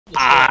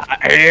I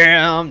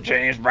am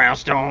James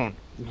Brownstone.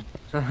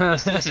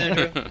 Let's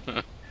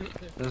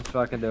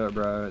fucking do it,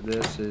 bro.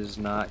 This is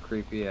not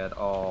creepy at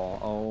all.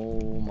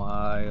 Oh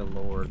my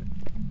lord.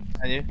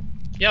 And you?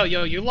 Yo,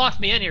 you locked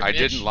me in here, I bitch.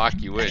 didn't lock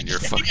you in. You're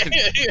fucking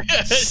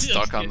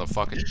stuck on the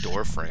fucking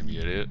door frame,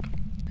 you idiot.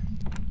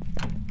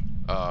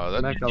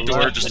 That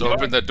door just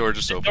opened. That door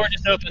just opened. Door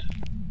just opened.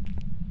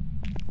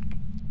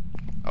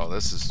 Oh,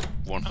 this is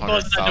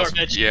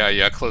 100,000.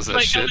 Yeah, close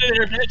that shit. You ain't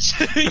coming in here,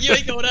 bitch. You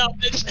ain't going out,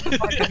 bitch.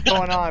 What's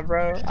going on,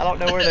 bro? I don't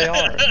know where they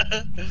are.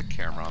 The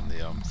camera on the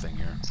thing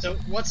here. So,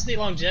 what's the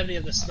longevity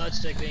of the smudge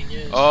stick being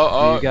used? Do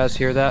you guys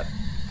hear that?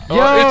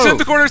 Yo! It's in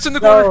the corner. It's in the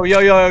corner.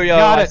 Yo!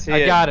 Got I it. see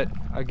I got it.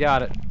 I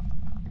got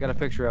a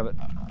picture of it.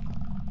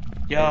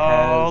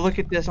 Yo, look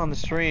at this on the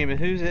stream. And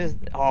whose is?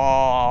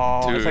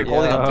 Oh, dude, it's like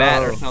holding a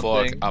bat or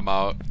something. Fuck, I'm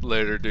out.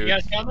 Later, dude. You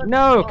guys coming?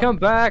 No, come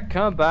back,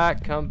 come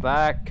back, come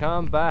back,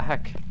 come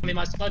back. I mean,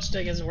 my smudge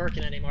stick isn't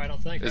working anymore, I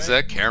don't think, Is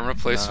right? that camera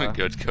placement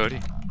good, Cody?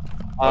 It's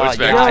back,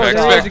 yeah, it's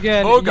back.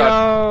 Again. Oh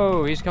god.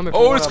 No, he's coming for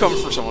Oh, it's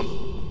coming for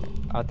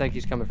someone. I think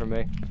he's coming for me.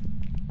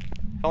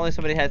 If only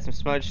somebody had some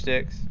smudge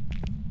sticks.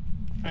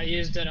 I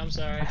used it, I'm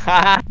sorry.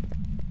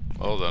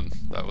 Well then,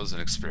 that was an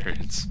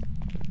experience.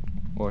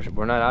 Well,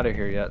 we're not out of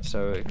here yet,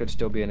 so it could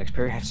still be an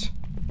experience.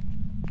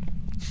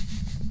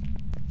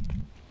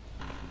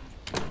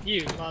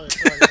 You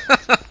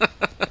motherfucker.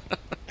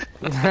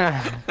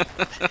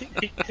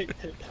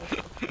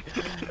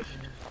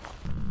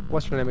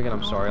 What's her name again?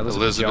 I'm sorry.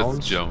 Elizabeth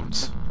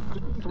Jones.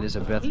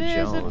 Elizabeth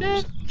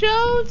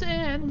Jones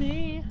and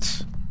me.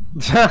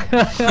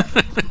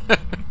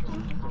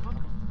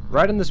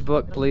 Write in this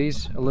book,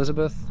 please,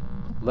 Elizabeth.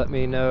 Let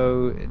me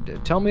know.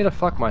 Tell me to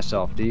fuck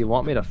myself. Do you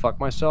want me to fuck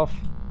myself?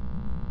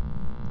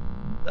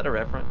 Is that a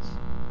reference?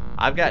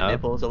 I've got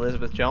nipples,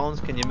 Elizabeth Jones.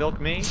 Can you milk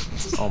me?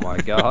 Oh my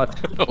god.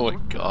 Oh my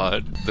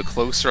god. The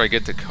closer I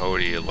get to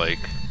Cody, like...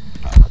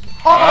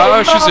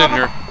 Oh, she's in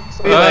here.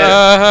 See you later.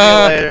 See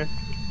you later.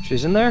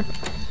 She's in there?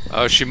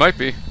 Oh, she might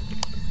be.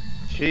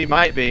 She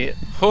might be.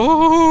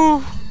 Oh.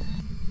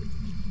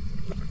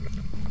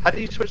 How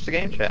do you switch to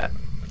game chat?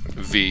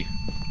 V.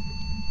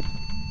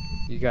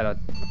 You gotta...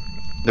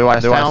 Do I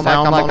sound like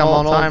I'm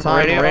on old-time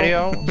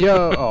radio?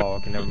 Yo! Oh,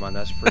 okay, never mind.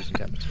 That's freezing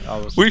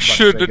temps. We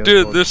shouldn't have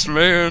did this,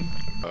 man.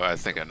 Oh, I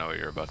think I know what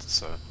you're about to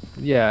say.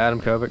 Yeah, Adam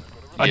Kovic.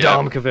 Yeah.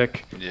 Adam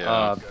Kovic.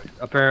 Yeah.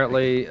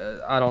 Apparently,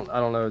 I don't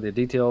know the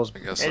details. I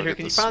guess Andrew,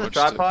 can you find the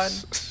tripod?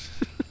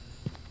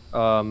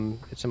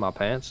 It's in my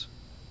pants.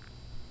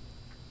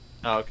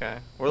 Oh, okay.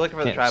 We're looking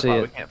for the Can't see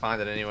tripod. it. We can't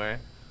find it anywhere.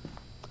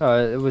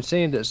 It would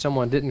seem that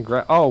someone didn't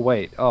grab. Oh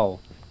wait. Oh,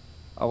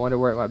 I wonder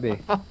where it might be.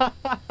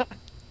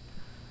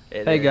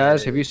 Hey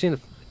guys, have you seen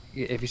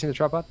the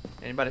tripod?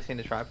 Anybody seen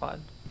the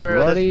tripod?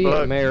 Bloody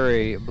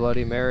Mary,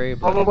 Bloody Mary,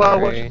 Bloody Whoa,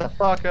 Mary. what the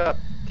fuck up?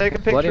 Take a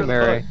picture Bloody of the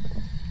Mary. book.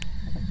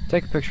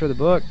 Take a picture of the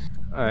book.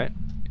 All right.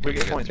 We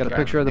get points. Got a for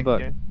picture of the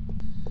book. Thank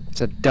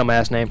It's a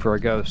dumbass name for a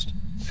ghost.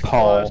 you.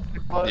 Paul.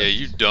 Close. Yeah,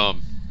 you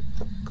dumb.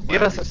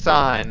 Give us a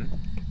sign.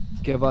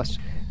 Give us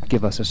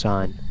a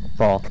sign.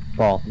 Paul.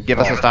 Give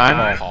us a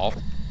sign. Paul,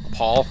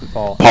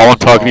 I'm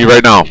talking to you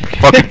right now.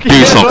 Fucking do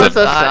Give something. us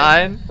a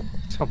sign.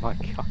 Oh my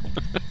god.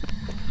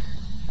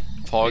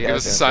 Paul, You give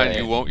guys us a gonna sign say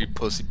you it. won't, you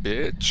pussy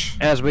bitch.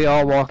 As we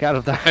all walk out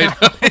of the I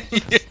house. know.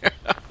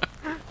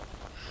 Yeah.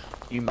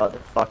 You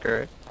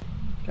motherfucker.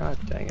 God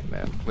dang it,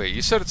 man. Wait,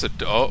 you said it's a...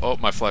 Oh,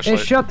 my It flashlight.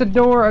 shut the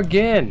door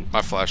again.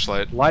 My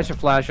flashlight. Lights are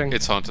flashing.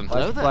 It's hunting.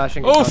 Lights are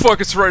flashing. Oh, fuck,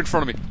 it's right in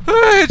front of me.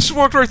 Hey, it just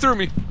walked right through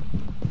me.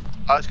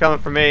 Oh, it's coming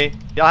for me.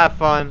 Y'all have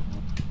fun.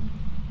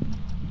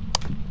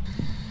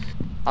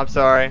 I'm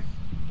sorry.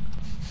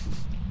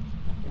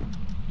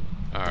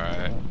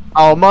 Alright.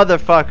 Oh,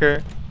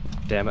 motherfucker.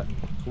 Damn it.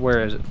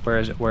 Where is it? Where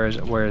is it? Where is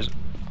it? Where is it?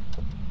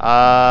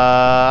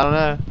 I don't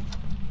know.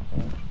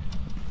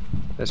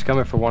 It's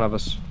coming for one of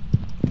us.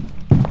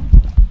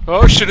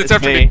 Oh, shit, it's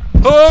after me. me.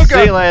 Oh, See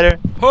you God. later.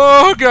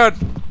 Oh, God.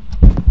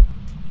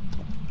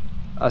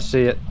 I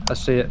see it. I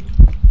see it.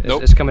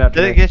 Nope. It's coming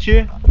after Did me. it get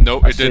you? No,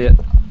 I it see didn't.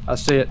 it. I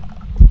see it.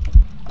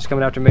 It's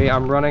coming after me.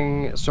 I'm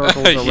running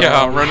circles around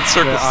Yeah, I'm running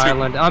circles the too.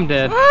 island. I'm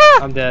dead. Ah!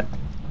 I'm dead.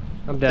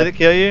 I'm Did dead. it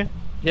kill you?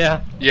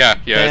 Yeah. Yeah,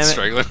 Damn it's it.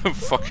 struggling.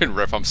 Fucking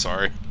rip, I'm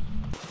sorry.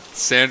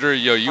 Sandra,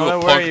 yo, you I don't a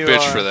know where punk you bitch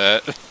are. for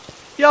that.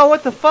 Yo,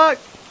 what the fuck?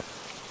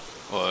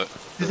 What?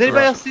 Does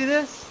anybody else see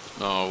this?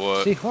 No,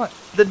 what? See what?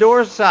 The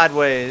door's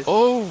sideways.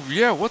 Oh,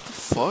 yeah, what the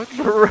fuck?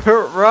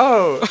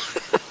 Bro.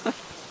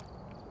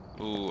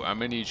 Ooh, I'm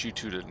gonna need you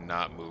two to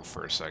not move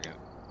for a second.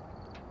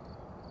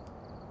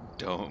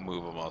 Don't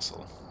move a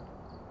muscle.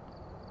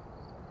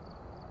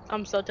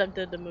 I'm so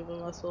tempted to move a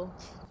muscle.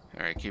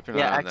 Alright, keep an eye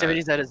Yeah, on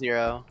activity's at a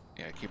 0.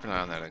 that. Yeah, keep an eye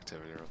on that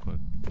activity real quick.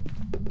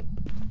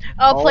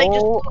 Oh, plate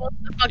just Oh. blew up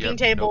the fucking Yep,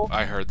 table. nope,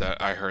 I heard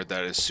that. I heard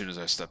that as soon as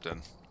I stepped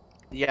in.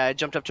 Yeah, I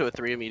jumped up to a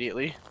 3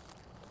 immediately.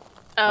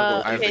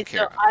 I have Okay, the so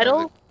I have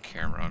idle. the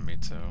camera on me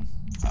too.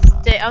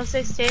 Stay. I'll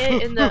say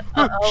stay in the.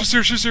 She's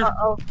here, she's here.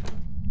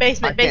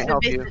 Basement. I can't Basement.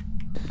 help Basement.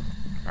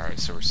 Alright,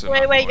 so we're sitting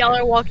Wait, on wait. Y'all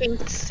board. are walking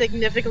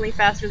significantly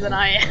faster than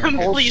I am.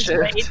 Hold Please shift.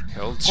 wait.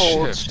 Held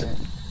Hold shift.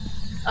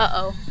 Uh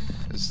oh.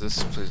 Is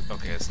this place?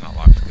 Okay, it's not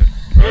locked. Good.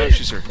 Oh,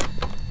 she's here.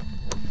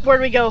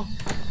 Where'd we go?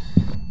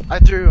 I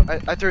threw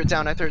it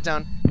down. I threw it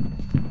down.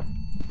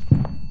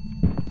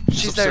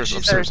 She's there. upstairs. She's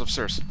upstairs. there.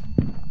 Upstairs.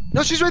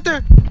 No, she's right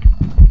there.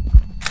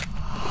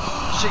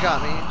 She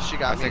got me. She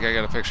got I me. think I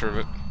got a picture of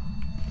it.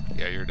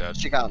 Yeah, you're dead.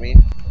 She got me.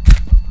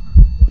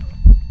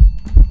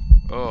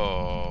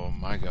 Oh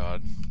my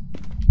god.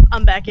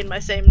 I'm back in my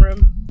same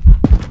room.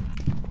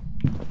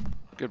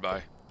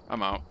 Goodbye.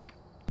 I'm out.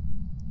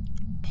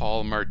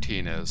 Paul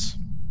Martinez.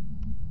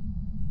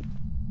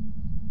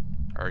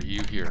 Are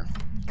you here?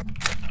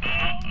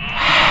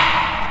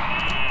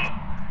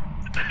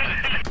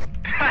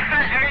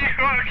 Are you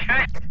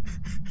okay?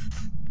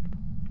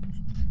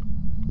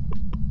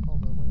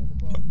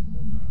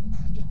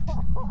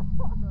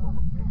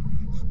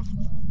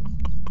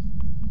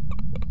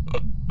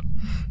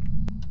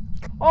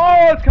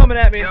 Oh, it's coming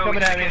at me. It's Yo,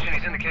 coming he's at in the me. kitchen.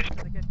 He's in the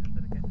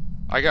kitchen.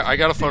 I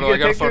got a photo. you I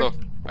get got a a photo.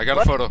 picture? I got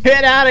a photo.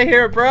 Get out of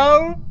here,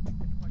 bro.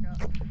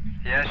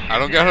 Yes, I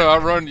don't gotta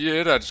outrun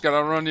you. I just gotta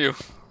outrun you.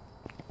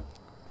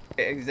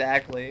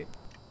 Exactly.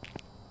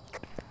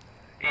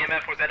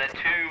 EMF was at a 2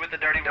 with the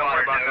dirty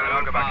water.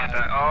 I'll go back at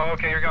that. Oh,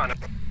 okay, you're gone.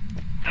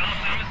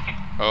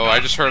 Oh, I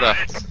just heard a.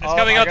 It's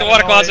coming out the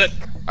water closet.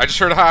 I just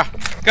heard a ha.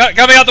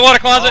 Coming out the water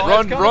closet.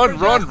 Run, run,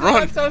 run,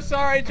 run. I'm so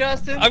sorry,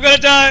 Justin. I'm gonna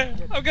die.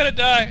 I'm gonna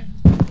die.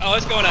 Oh,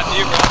 it's going after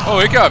you, bro. Oh,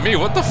 it got me.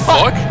 What the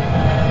fuck?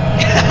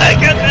 I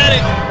got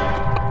that.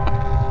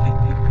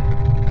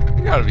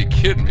 You gotta be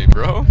kidding me,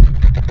 bro.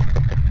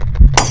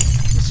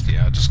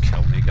 Yeah, just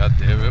kill me. God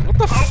damn it. What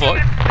the fuck? Open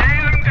this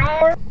damn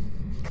door.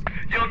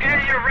 You'll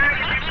get your rent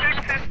if you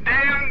fix this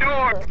damn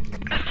door.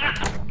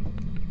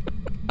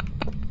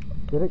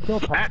 Did it kill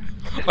Pat?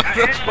 Why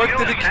the fuck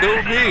did it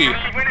kill me? You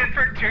went in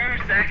for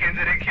 2 seconds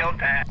and it killed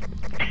Pat.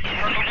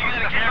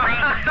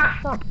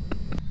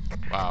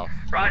 Wow.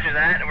 Roger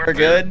that. We're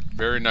good.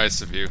 Very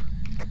nice of you.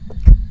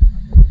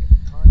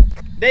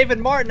 David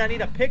Martin, I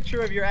need a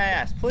picture of your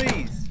ass,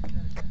 please.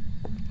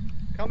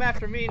 Come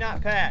after me,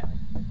 not Pat.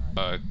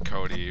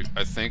 Cody,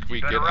 I think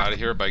we get out of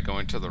here by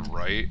going to the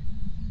right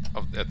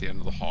at the end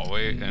of the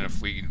hallway, and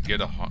if we get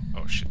a hunt.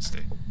 Oh shit,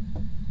 stay.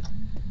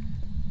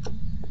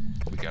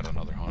 We got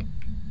another hunt.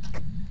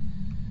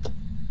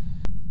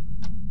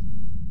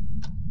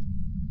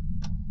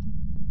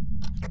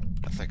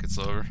 I think it's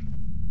over.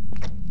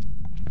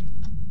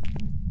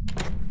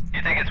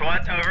 You think it's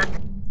what? Over?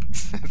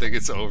 I think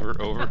it's over.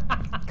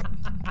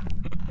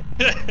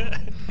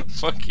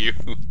 Fuck you.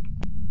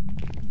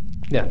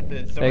 Yeah. Did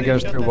It somebody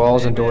goes shut through that-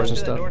 walls and did doors and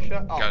that stuff. door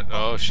shut? Oh, God,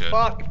 oh shit.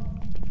 fuck.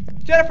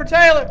 Jennifer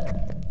Taylor!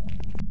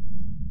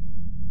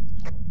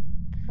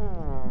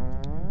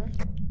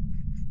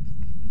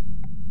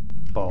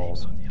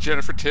 Balls.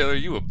 Jennifer Taylor,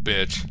 you a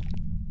bitch.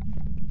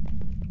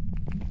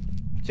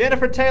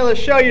 Jennifer Taylor,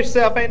 show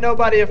yourself. Ain't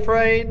nobody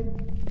afraid.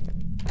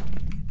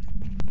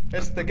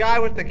 It's the guy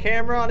with the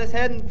camera on his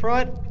head in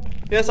front.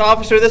 This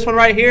officer, this one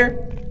right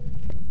here.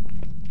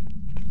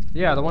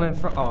 Yeah, the one in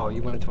front. Oh,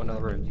 you went into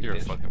another room. You're a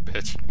bitch. fucking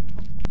bitch.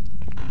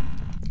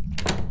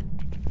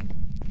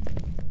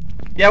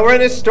 Yeah, we're in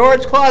this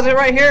storage closet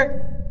right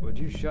here. Would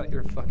you shut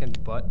your fucking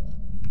butt?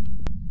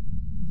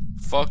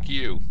 Fuck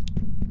you.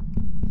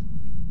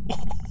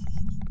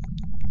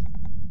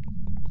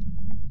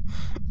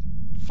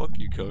 Fuck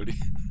you, Cody.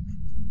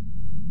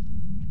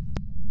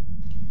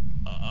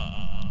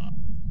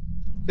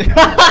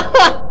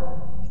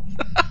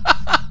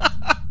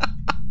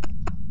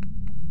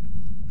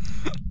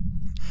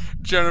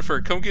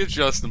 Jennifer, come get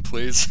Justin,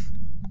 please.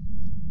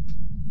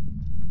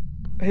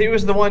 He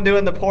was the one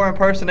doing the poor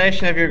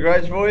impersonation of your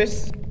grudge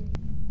voice.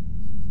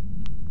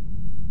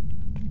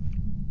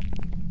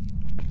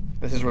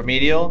 This is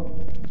remedial.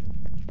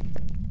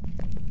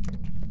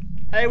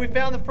 Hey, we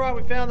found the front.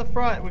 We found the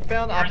front. I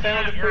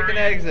found the freaking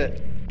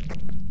exit.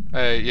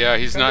 Hey, yeah,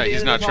 he's Come to not. the He's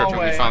end not of the tripping. We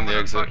hallway. found the Where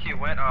exit. fuck you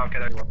went? Oh, okay,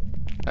 there you go.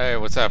 Hey,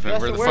 what's happening?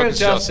 Justin, Where the where fuck is is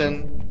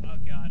Justin? Justin? Oh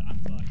god, I'm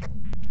fucked.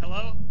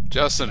 Hello?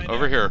 Justin,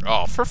 over here.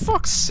 Oh, for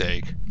fuck's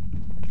sake.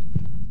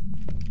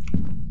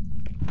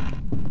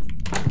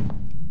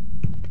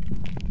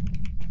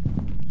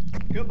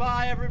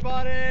 Goodbye,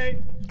 everybody.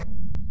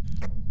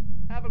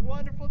 Have a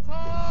wonderful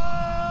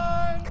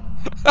time.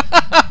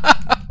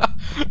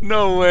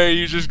 No way,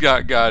 you just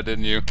got God,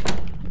 didn't you?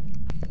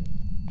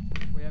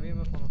 We have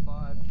EMF level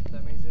 5. If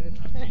that means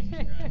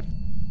anything.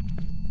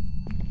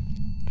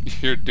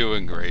 You're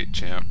doing great,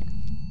 champ.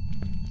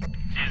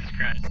 Jesus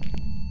Christ.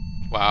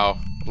 Wow.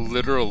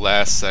 Literal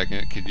last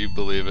second. Can you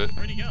believe it?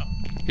 Where'd he go?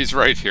 He's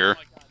right here.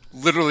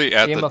 Literally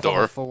at the EMF level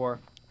door. 4.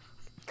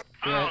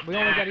 Yeah, we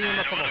only got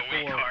EMF level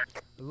 4.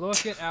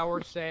 Look at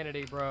our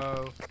sanity,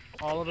 bro.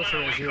 All of us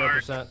are at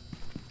 0%.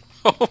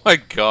 Oh my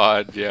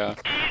god, yeah.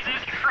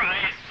 Jesus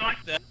Christ, fuck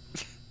that.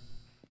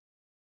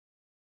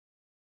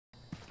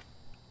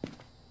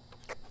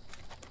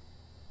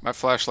 My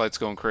flashlight's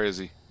going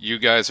crazy. You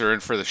guys are in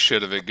for the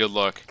shit of it. Good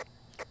luck.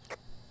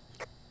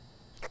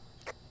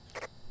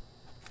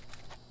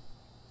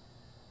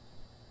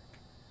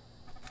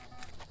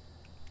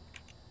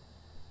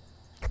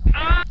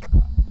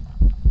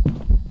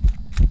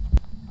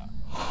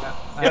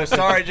 Yeah, so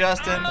sorry,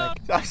 Justin.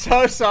 I'm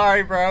so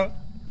sorry, bro.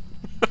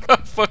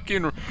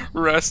 Fucking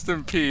rest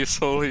in peace.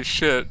 Holy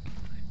shit.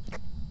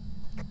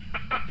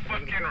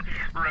 Fucking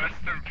rest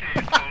in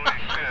peace. Holy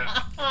shit.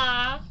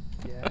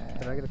 Yeah.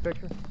 Can I get a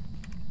picture?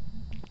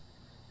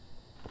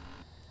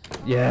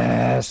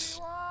 Yes.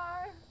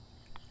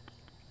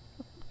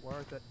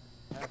 Worth it.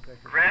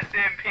 Rest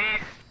in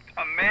peace,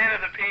 a man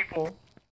of the people.